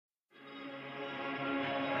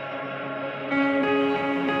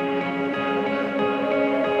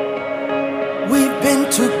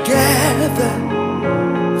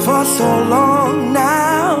together for so long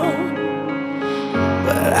now,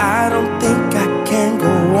 but I don't think I can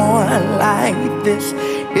go on like this.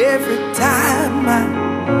 Every time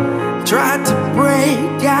I try to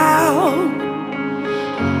break out,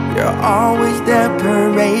 you're always there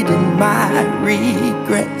parading my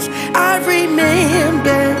regrets. I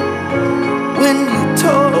remember when you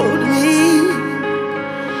told me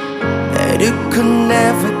that it could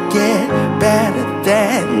never get better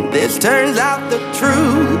than this. Turns out the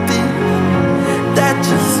truth is that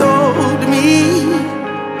you sold me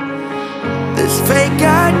this fake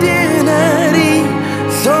identity.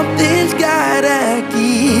 Something's gotta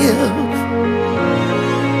give.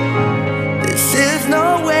 This is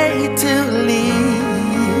no way to live.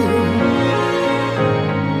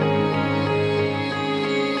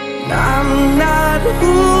 I'm not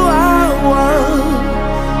who I was.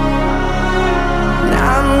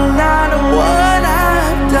 I'm not what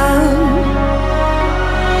I've done.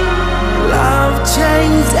 Love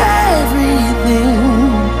changed everything.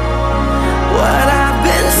 What I've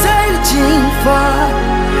been searching for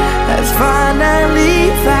has finally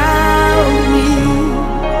found me.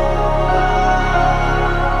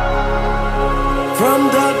 From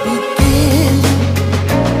the beginning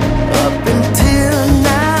up until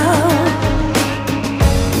now,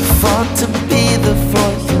 you fought to be the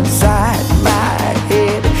voice inside my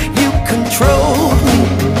head. You controlled me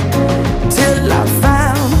till I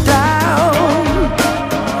found out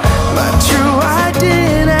my true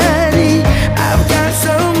identity. I've got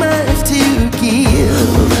so much to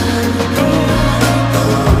give,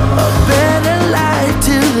 a better life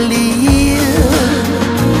to live.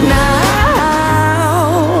 Now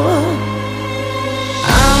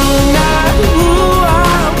I'm not who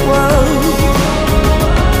I was.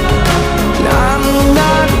 I'm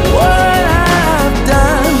not what I've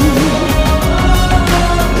done.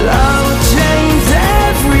 Love changed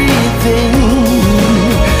everything.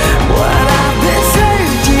 What I've been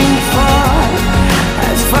searching for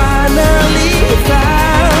has finally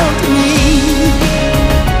found me.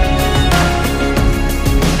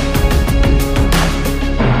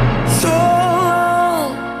 So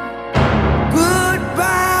long,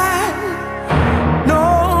 goodbye, no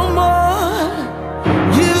more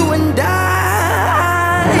you and I.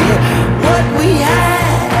 What we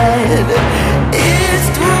had is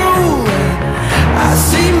through. I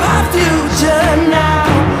see my future now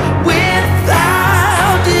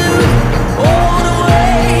without you. All the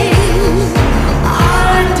ways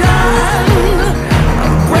are done.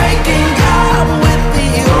 I'm breaking up with the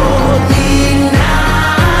old me now.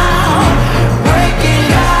 Breaking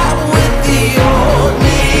up with the old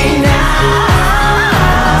me now.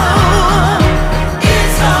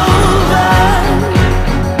 It's over.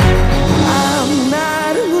 I'm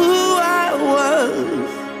not who I was.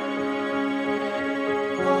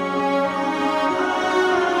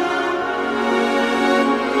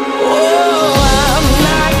 Oh, I'm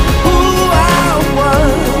not who I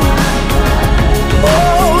was.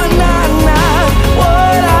 Oh, and I'm not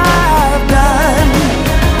what I've done.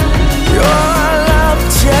 Your love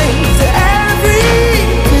changed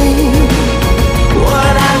everything.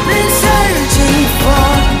 What I've been searching for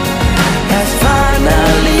has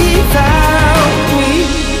finally found me.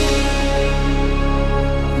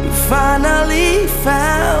 You finally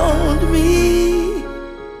found me.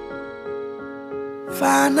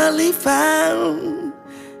 Finally found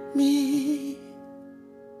me.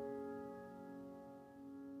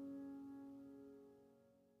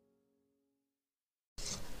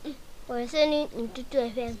 Hồi xưa ni ở trung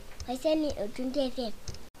tuổi phim. Hồi xưa ni ở trung tuổi phim.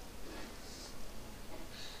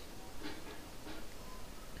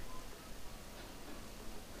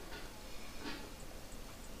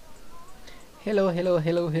 Hello, hello,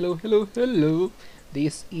 hello, hello, hello, hello.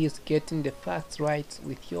 This is Getting the Facts Right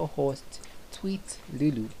with your host, Tweet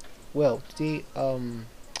Lulu. Well, today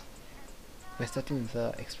we're starting with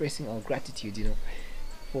expressing our gratitude,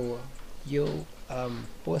 for your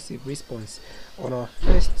positive response on our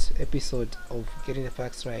first episode of Getting the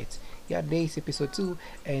Facts Right. Yeah, today is episode 2,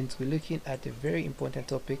 and we're looking at a very important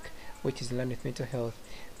topic, which is in line with mental health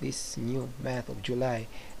this new month of July,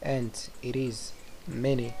 and it is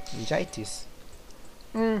meningitis.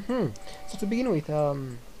 So to begin with, how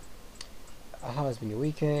has been your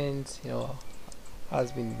weekend? How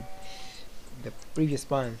has been the previous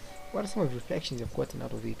month? What are some of the reflections you've gotten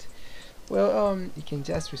out of it? Well, you can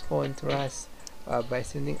just respond to us by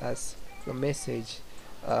sending us your message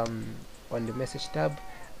on the message tab,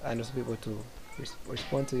 and also be able to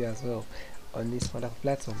respond to you as well on this wonderful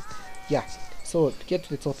platform. Yeah, so to get to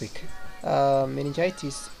the topic,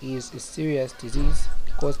 meningitis is a serious disease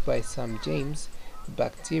caused by some germs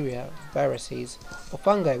bacteria, viruses, or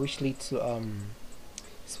fungi, which lead to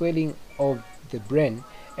swelling of the brain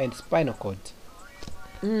and spinal cord.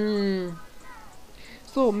 Mm,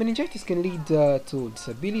 so meningitis can lead to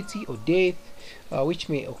disability or death, which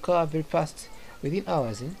may occur very fast within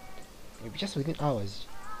hours. Maybe just within hours,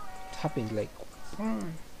 it happened like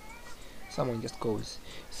someone just goes.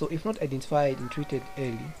 So if not identified and treated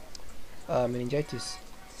early, meningitis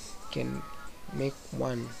can make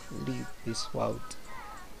one leave this world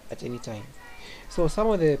at any time. So some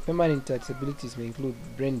of the permanent disabilities may include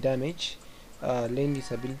brain damage, learning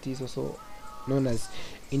disabilities, also known as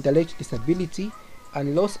intellectual disability,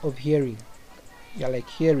 and loss of hearing. Yeah, like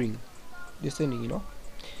hearing, listening,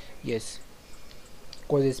 Yes,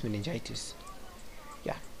 causes meningitis.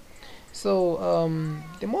 Yeah. So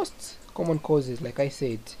the most common causes, like I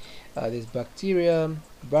said, there's bacteria,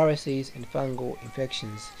 viruses, and fungal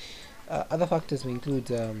infections. Other factors may include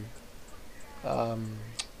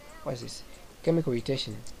what is this? Chemical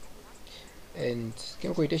irritation. And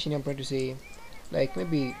chemical irritation, I'm trying to say, like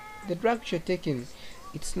maybe the drug you're taking,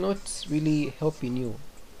 it's not really helping you.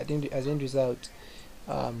 As an end result,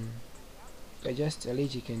 you're just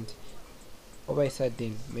allergic, and over a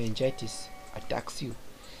sudden meningitis attacks you.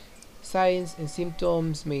 Signs and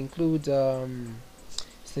symptoms may include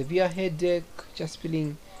severe headache, just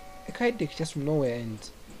feeling a headache just from nowhere, and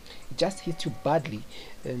it just hits you badly,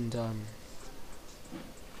 and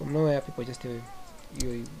from nowhere people just tell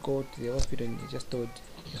you go to the hospital and you're just told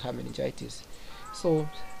you have meningitis. So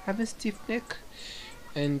having stiff neck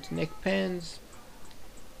and neck pains,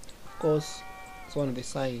 of course, is one of the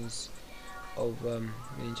signs of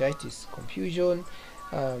meningitis. Confusion,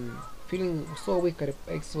 feeling so weak at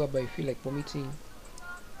the legs whereby you feel like vomiting,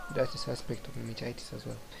 that's a suspect of meningitis as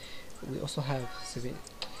well. We also have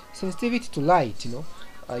sensitivity to light,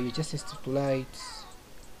 you're just sensitive to light,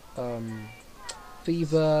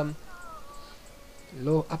 fever,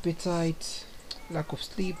 low appetite, lack of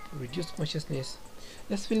sleep, reduced consciousness,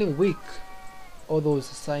 just feeling weak. All those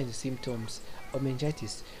signs and symptoms of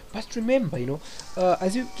meningitis. But remember,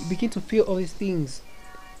 as you begin to feel all these things,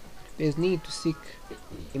 there's need to seek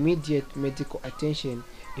immediate medical attention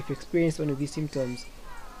if you experience one of these symptoms,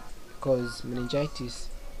 because meningitis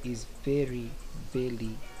is very,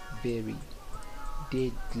 very, very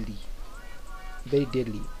deadly. Very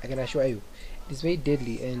deadly, I can assure you. It is very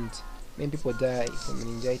deadly, and many people die from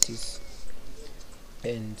meningitis,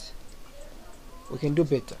 and we can do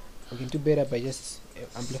better. We can do better by just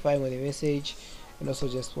amplifying the message and also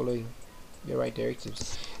just following the right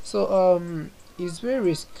directives. So it's very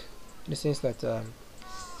risk in the sense that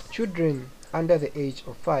children under the age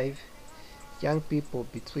of 5, young people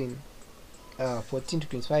between 14 to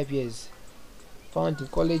 25 years, found in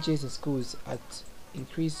colleges and schools at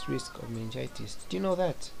increased risk of meningitis. Do you know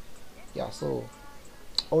that? Yeah, so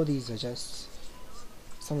all these are just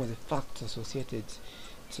some of the facts associated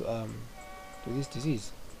to this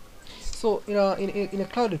disease. So in a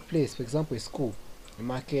crowded place, for example a school, a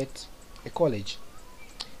market, a college,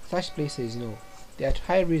 such places, they're at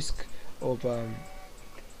high risk of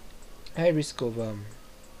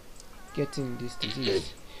getting this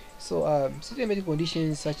disease. So certain medical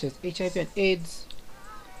conditions such as HIV and AIDS,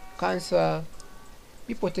 cancer,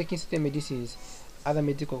 people taking certain medicines, other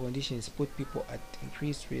medical conditions put people at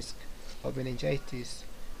increased risk of meningitis.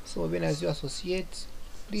 So even as you associate,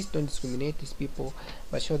 please don't discriminate these people,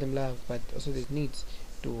 but show them love. But also there's need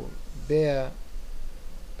to bear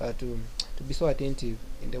to be so attentive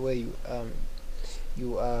in the way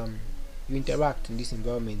you interact in this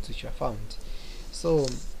environment which you are found. So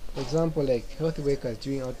for example, like health workers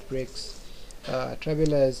during outbreaks,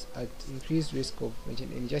 travelers at increased risk of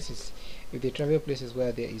meningitis if they travel places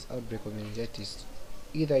where there is outbreak of meningitis.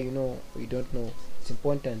 Either you know or you don't know, it's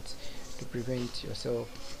important to prevent yourself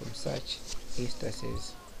from such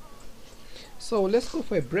instances. So let's go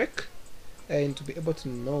for a break and to be able to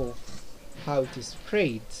know how it is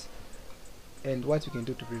spread and what we can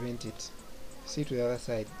do to prevent it. See you to the other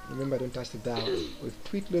side. Remember, don't touch the dial with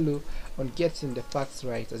Tweet Lulu on getting the facts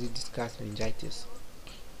right as we discuss meningitis.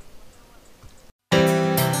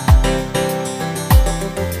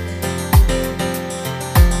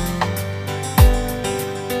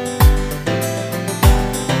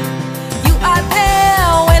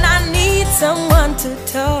 Someone to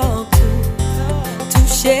talk to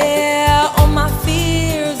share all my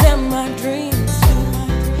fears and my dreams.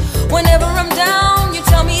 Whenever I'm down, you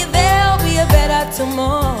tell me there'll be a better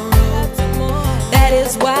tomorrow. That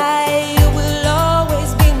is why you will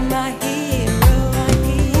always be my hero.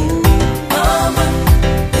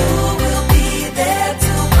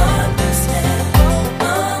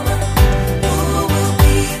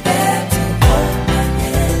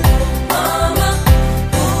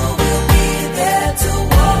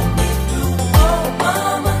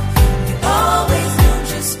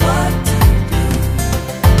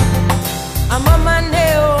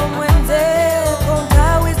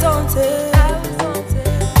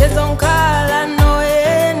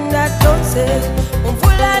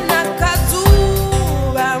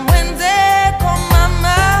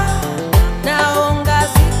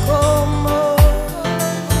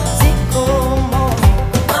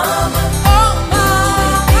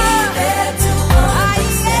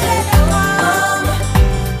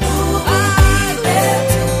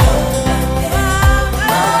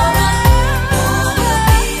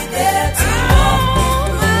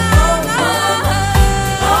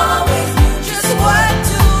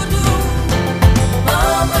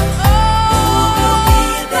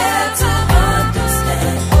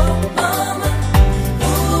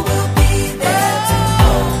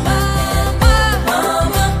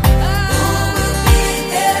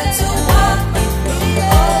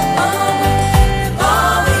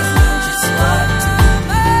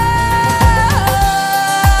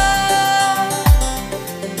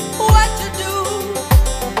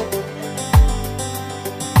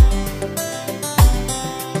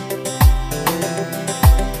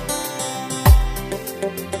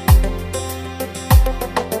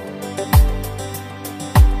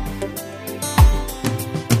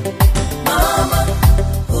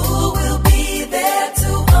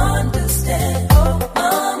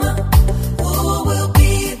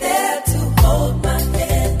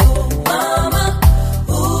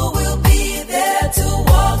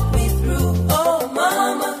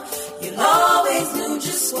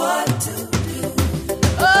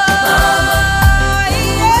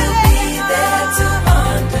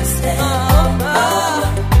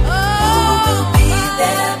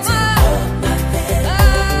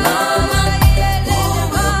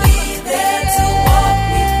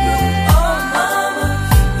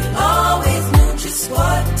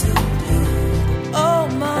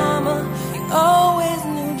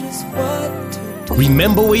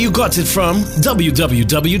 Remember where you got it from?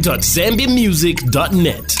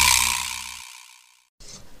 www.zambiamusic.net.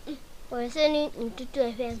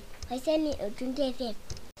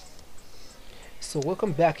 So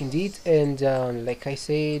welcome back indeed, and like I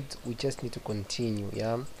said, we just need to continue,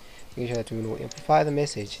 make sure that we amplify the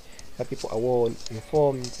message, that people are well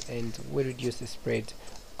informed, and we reduce the spread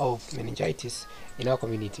of meningitis in our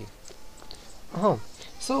community.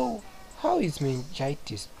 So how is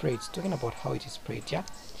meningitis spread? Talking about how it is spread,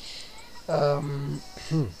 so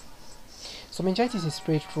meningitis is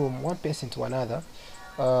spread from one person to another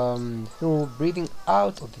through breathing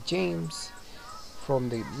out of the germs from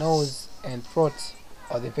the nose and throat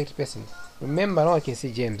of the infected person. Remember, now I can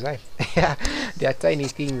see germs, right? They are tiny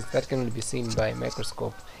things that can only be seen by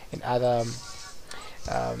microscope and other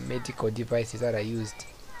medical devices that are used,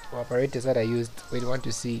 or apparatus that are used when you want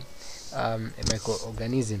to see a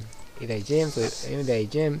microorganism, either a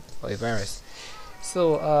germ or a virus.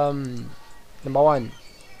 So number one,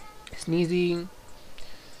 sneezing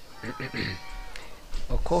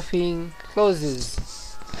or coughing close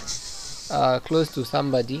to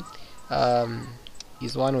somebody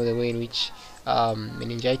is one of the way in which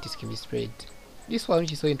meningitis can be spread. This one,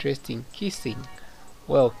 which is so interesting, kissing.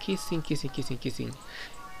 Well, kissing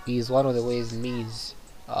is one of the ways means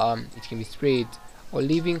it can be spread, or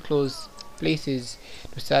living close places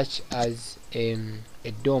to such as a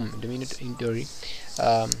dormitory,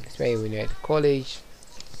 especially when you're at college,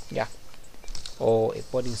 or a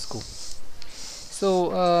boarding school.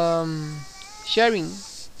 So sharing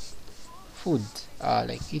food,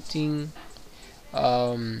 like eating,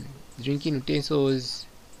 drinking utensils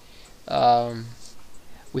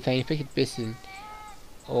with an infected person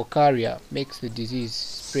or carrier makes the disease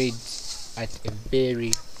spread at a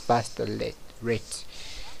very fast rate.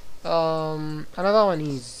 Another one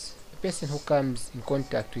is a person who comes in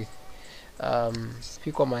contact with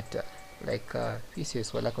fecal matter, like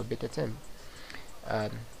feces for lack of a better term,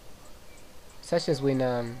 such as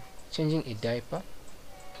when changing a diaper.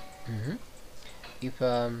 If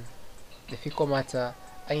the fecal matter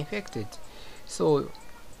are infected, so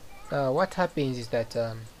what happens is that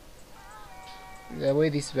the way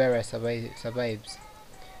this virus survives,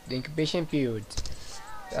 the incubation period,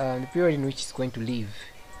 the period in which it's going to live,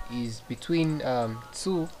 is between 2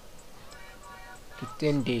 to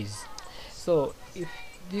 10 days. So if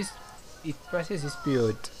it passes this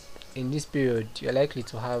period, in this period you're likely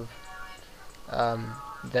to have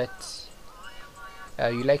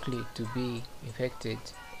you're likely to be infected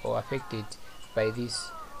or affected by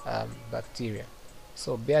this bacteria.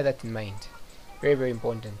 So bear that in mind, very, very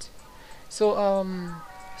important. So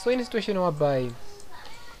so in a situation whereby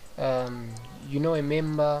a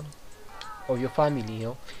member of your family,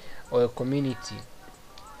 or your community,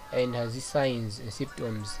 and has these signs and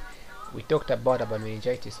symptoms we talked about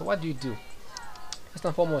meningitis, so what do you do? First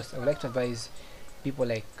and foremost, I would like to advise people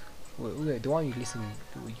like the one you listen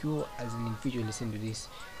to, you as an individual listen to this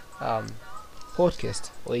podcast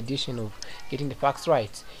or edition of Getting the Facts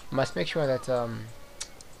Right. You must make sure that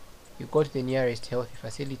you go to the nearest healthy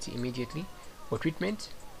facility immediately for treatment.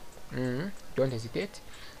 Don't hesitate,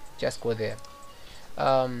 just go there.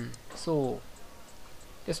 So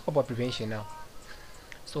let's talk about prevention now.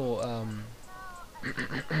 So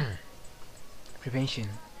prevention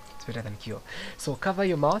is better than cure. So cover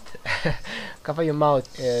your mouth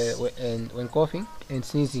when coughing and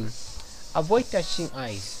sneezing. Avoid touching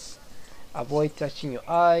eyes. Avoid touching your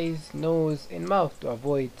eyes, nose and mouth to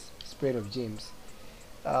avoid spread of germs.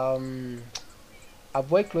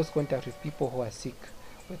 Avoid close contact with people who are sick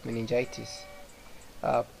with meningitis.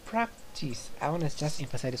 Practice, I want to just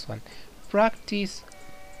emphasize this one, practice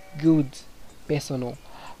good personal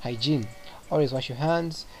hygiene. Always wash your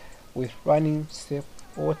hands with running safe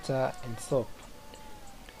water and soap.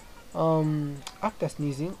 After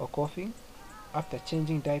sneezing or coughing, after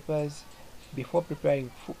changing diapers, before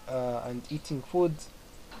preparing and eating food,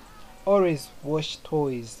 always wash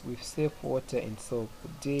toys with safe water and soap.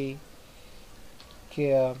 Day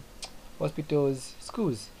care, hospitals,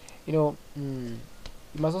 schools, you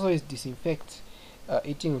must always disinfect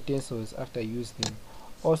eating utensils after you use them.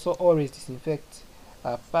 Also always disinfect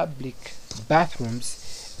public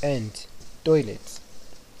bathrooms and toilets.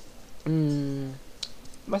 You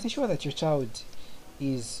must ensure that your child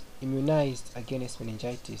is immunized against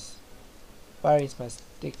meningitis. Parents must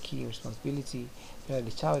take key responsibility that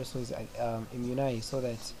the child also is immunized, so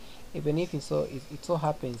that even if it so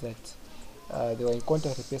happens that they were in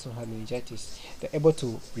contact with a person who had meningitis, they're able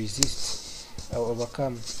to resist or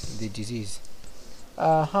overcome the disease.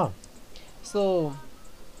 So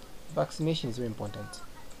vaccination is very important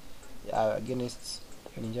against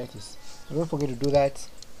meningitis. So don't forget to do that.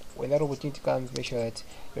 When that opportunity comes, make sure that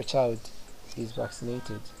your child is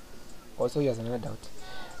vaccinated, also you as an adult.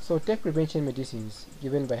 So take prevention medicines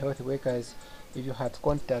given by health workers if you had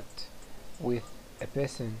contact with a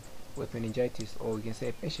person with meningitis, or you can say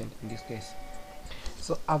a patient in this case.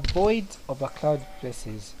 So avoid overcrowded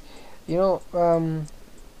places. The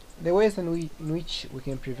ways in which we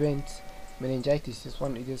can prevent meningitis is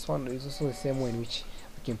also the same way in which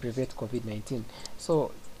we can prevent COVID-19.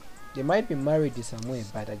 So they might be married in some way,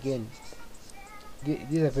 but again,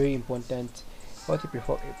 these are very important healthy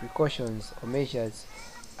precautions or measures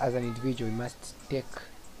as an individual we must take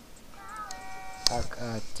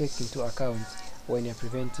into account when you're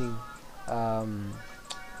preventing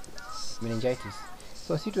meningitis.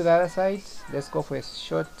 So see to the other side. Let's go for a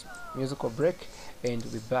short musical break, and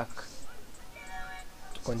we'll be back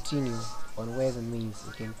to continue on ways and means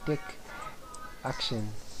we can take action,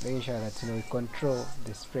 making sure that we control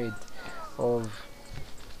the spread of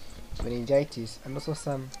meningitis, and also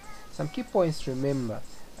some key points to remember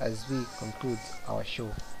as we conclude our show.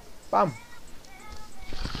 Bam!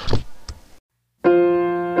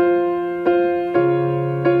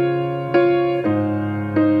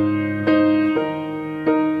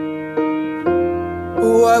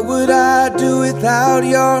 What would I do without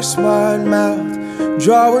your smart mouth?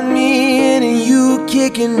 Drawing me in and you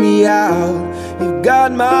kicking me out. You've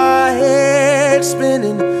got my head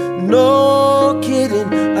spinning, no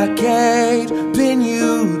kidding. I can't pin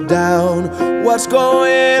you down. What's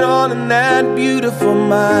going on in that beautiful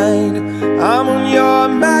mind? I'm on your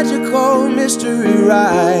magical mystery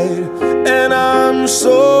ride, and I'm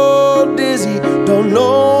so dizzy, don't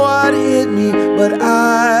know what hit me, but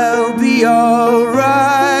I'll be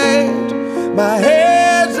alright. My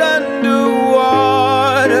head's underwater,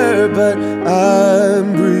 but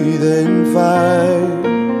I'm breathing fine.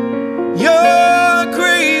 You're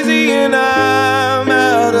crazy and I'm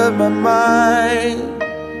out of my mind,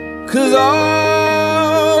 'cause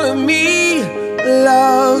all of me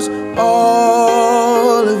loves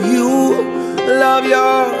all of you. Love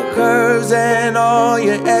your curves and all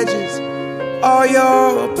your edges, all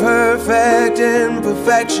your perfect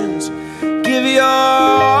imperfections. Give your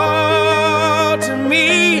all to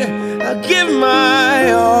me, I'll give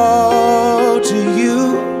my all to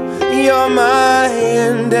you. You're my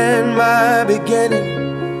end and my beginning.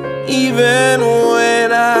 Even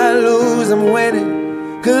when I lose, I'm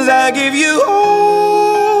winning, 'cause I give you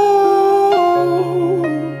all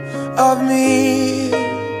of me,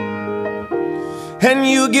 and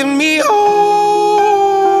you give me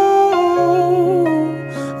all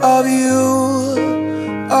of you.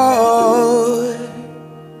 Oh,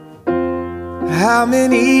 how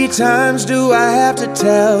many times do I have to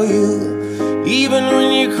tell you? Even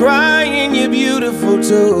when you're crying, you're beautiful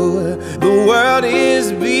too. The world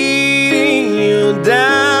is beating you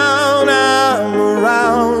down. I'm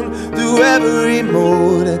around through every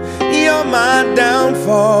mood. You're my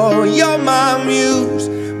downfall, you're my muse,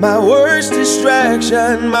 my worst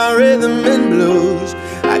distraction, my rhythm and blues.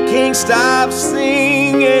 I can't stop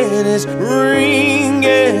singing, it's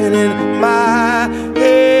ringing in my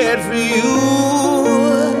head for you.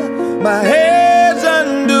 My head's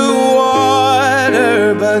underwater,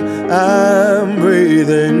 but I'm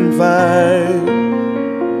breathing fine.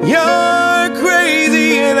 You're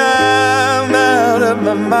crazy and I'm out of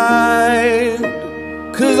my mind,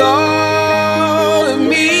 'cause all of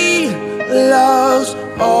me loves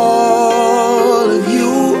all of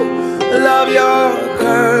you. Love your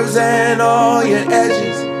curves and all your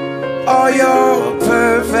edges, all your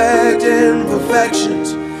perfect imperfections.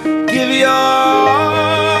 Give your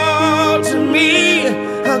all to me,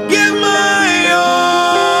 I'll give my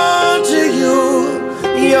all to you.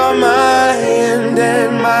 You're my end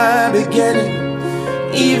and my beginning.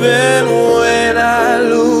 Even when I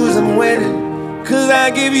lose, I'm winning, 'cause I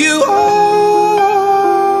give you all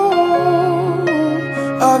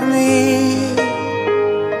of me,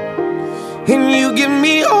 and you give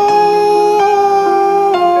me all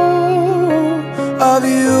of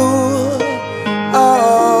you.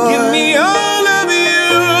 Oh, give me all of you.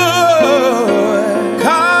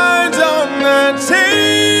 Cards on the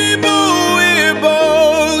table, we're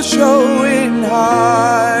both showing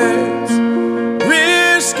hearts,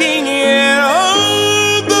 risking it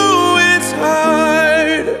although it's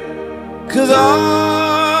hard, 'cause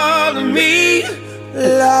all of me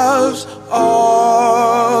loves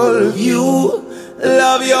all of you.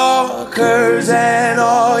 Love your curves and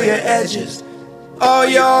all your edges, all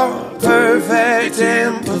your perfect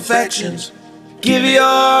imperfections. Give your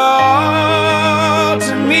all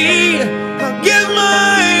to me, I'll give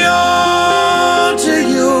my all to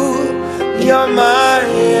you. You're my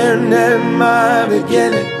end and my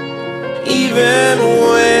beginning. Even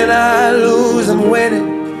when I lose, I'm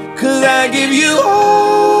winning. 'Cause I give you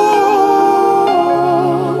all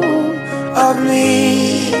of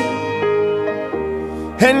me,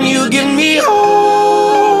 and you give me all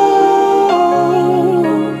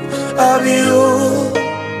of you.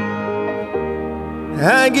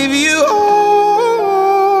 I give you all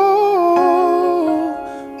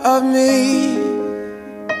of me,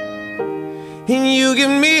 and you give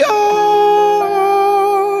me all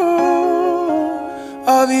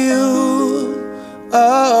of you.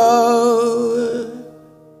 Oh.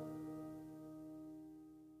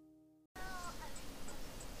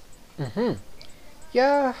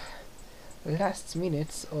 Yeah, last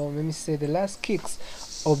minutes, or let me say the last kicks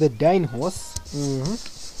of the dying horse.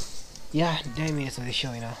 Yeah, 9 minutes of the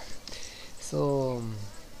show, So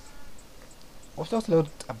we've talked a lot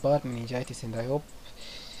about meningitis, and I hope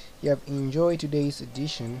you have enjoyed today's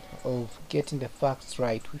edition of Getting the Facts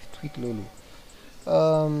Right with Tweet Lulu.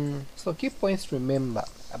 So key points to remember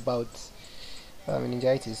about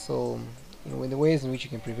meningitis. So, in the ways in which you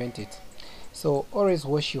can prevent it. So always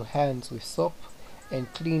wash your hands with soap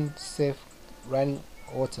and clean, safe running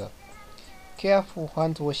water. Careful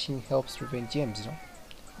hand washing helps prevent germs.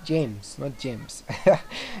 Germs, not gems.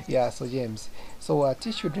 Yeah, so germs. So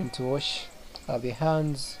teach children to wash their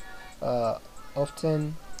hands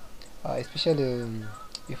often, especially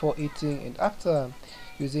before eating and after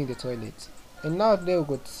using the toilet. And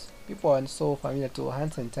nowadays, people are so familiar to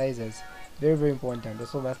hand sanitizers. Very, very important.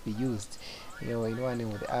 That's what must be used. In one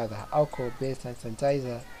or the other. Alcohol-based hand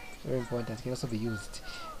sanitizer, very important. Can also be used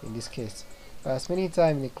in this case. Spending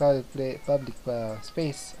time in a crowded public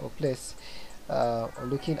space or place, or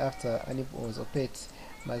looking after animals or pets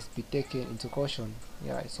must be taken into caution.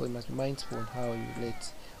 Yeah, so you must be mindful on how you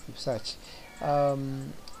relate with such.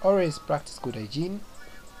 Always practice good hygiene.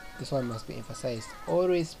 This one must be emphasized.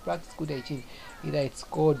 Always practice good hygiene. Either it's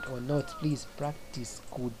code or not, please practice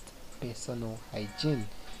good personal hygiene.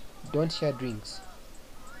 Don't share drinks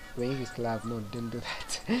when you use love. No, don't do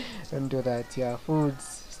that. Don't do that. Yeah,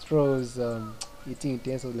 foods, straws, eating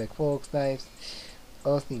utensils like forks, knives,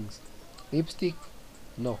 all things. Lipstick,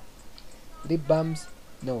 no. Lip balms,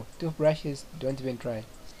 no. Toothbrushes, don't even try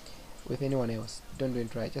with anyone else. Don't even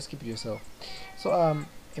try. Just keep it yourself. So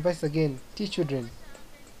advice again: teach children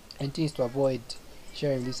and teens to avoid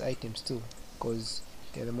sharing these items too, because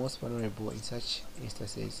they're the most vulnerable in such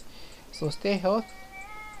instances. So stay healthy.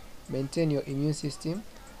 Maintain your immune system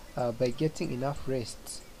by getting enough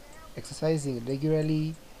rest, exercising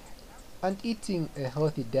regularly, and eating a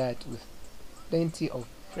healthy diet with plenty of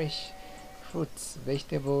fresh fruits,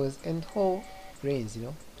 vegetables, and whole grains.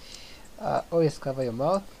 Always cover your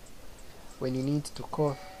mouth when you need to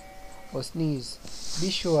cough or sneeze. Be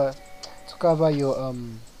sure to cover your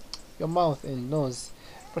mouth and nose.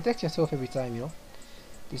 Protect yourself every time.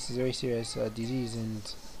 This is a very serious disease, and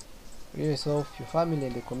yourself, your family,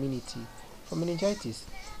 and the community from meningitis.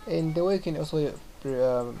 And the way you can also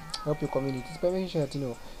help your community is by making sure that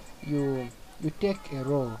you take a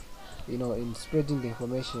role in spreading the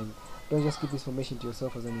information. Don't just keep this information to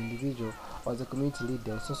yourself as an individual or as a community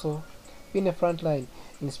leader. It's also be in the front line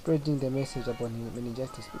in spreading the message about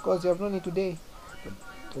meningitis, because you have known it today.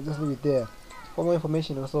 So just leave it there. For more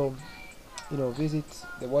information, also visit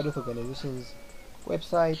the World Health Organization's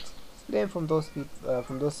website. Learn from those people,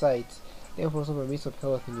 from those sites. Learn from some of the Ministry of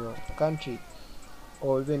Health in your country,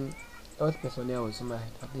 or even health personnel who might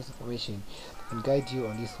have this information and guide you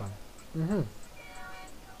on this one.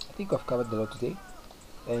 I think I've covered a lot today,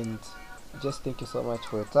 and just thank you so much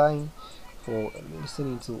for your time, for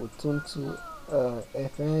listening to Utuntu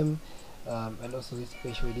FM, and also this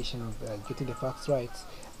special edition of Getting the Facts Right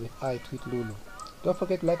with I Tweet Lulu. Don't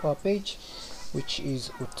forget to like our page, which is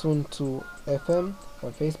Utuntu FM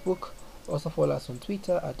on Facebook. Also follow us on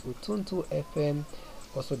Twitter at Utuntu FM.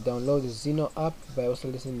 Also download the Zeno app by also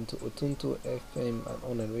listening to Utuntu FM and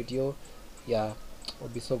online radio. Yeah, I'll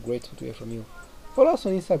be so grateful to hear from you. Follow us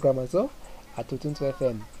on Instagram as well at Utuntu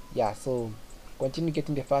FM. Yeah, so continue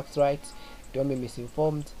getting the facts right. Don't be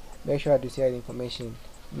misinformed. Make sure to share the information.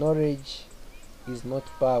 Knowledge is not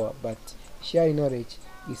power, but sharing knowledge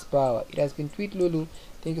is power. It has been Tweet Lulu.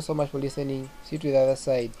 Thank you so much for listening. See you to the other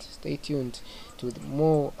side. Stay tuned to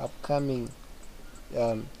more upcoming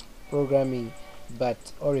programming,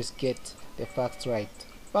 but always get the facts right.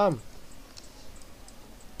 Bam!